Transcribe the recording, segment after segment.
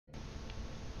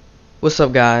What's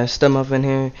up guys, StubMuffin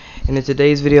here, and in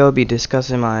today's video I'll be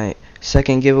discussing my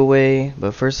second giveaway.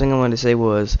 But first thing I wanted to say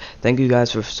was thank you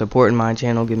guys for supporting my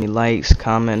channel, giving me likes,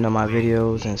 commenting on my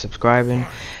videos, and subscribing.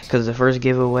 Because the first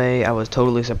giveaway I was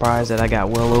totally surprised that I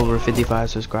got well over 55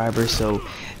 subscribers, so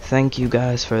thank you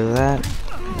guys for that.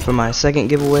 For my second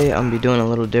giveaway I'm going to be doing a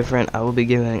little different. I will be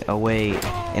giving away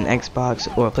an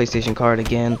Xbox or a PlayStation card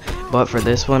again, but for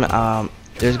this one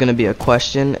there's going to be a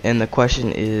question, and the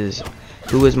question is,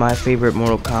 who is my favorite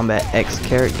Mortal Kombat X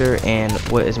character and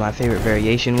what is my favorite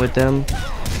variation with them?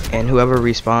 And whoever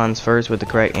responds first with the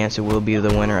correct answer will be the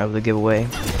winner of the giveaway.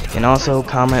 And also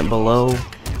comment below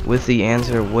with the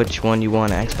answer which one you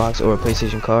want, an Xbox or a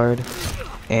PlayStation card,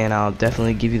 and I'll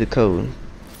definitely give you the code.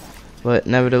 But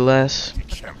nevertheless,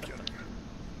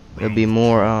 there'll be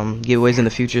more giveaways in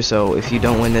the future, so if you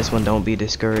don't win this one, don't be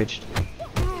discouraged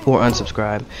or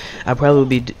unsubscribe. I probably will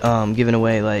be giving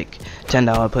away like $10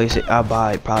 PlayStation. I'll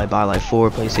probably buy like 4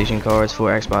 PlayStation cards,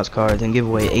 4 Xbox cards, and give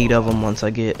away 8 of them once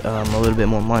I get a little bit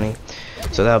more money.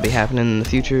 So that'll be happening in the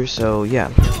future. So yeah,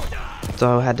 that's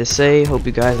all I had to say. Hope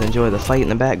you guys enjoy the fight in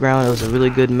the background. It was a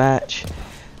really good match.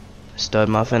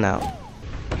 StubMuffin out.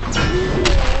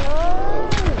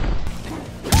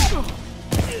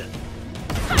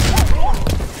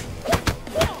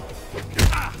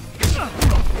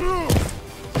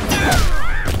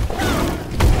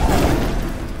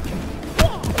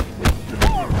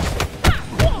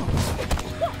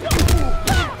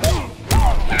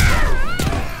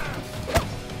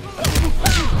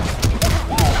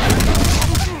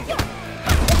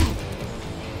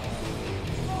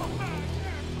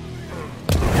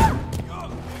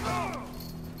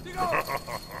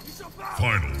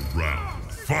 Final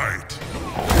round, fight!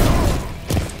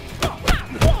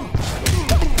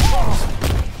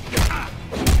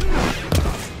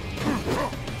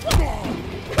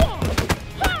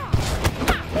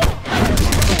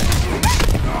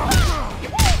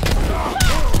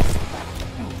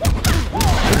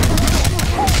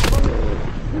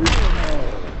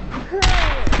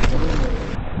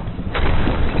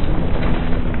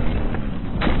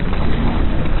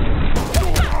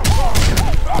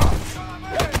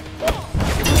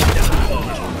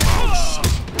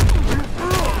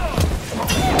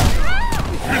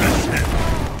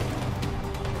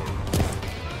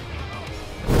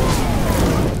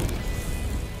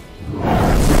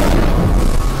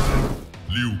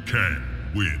 Liu Kang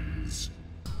wins.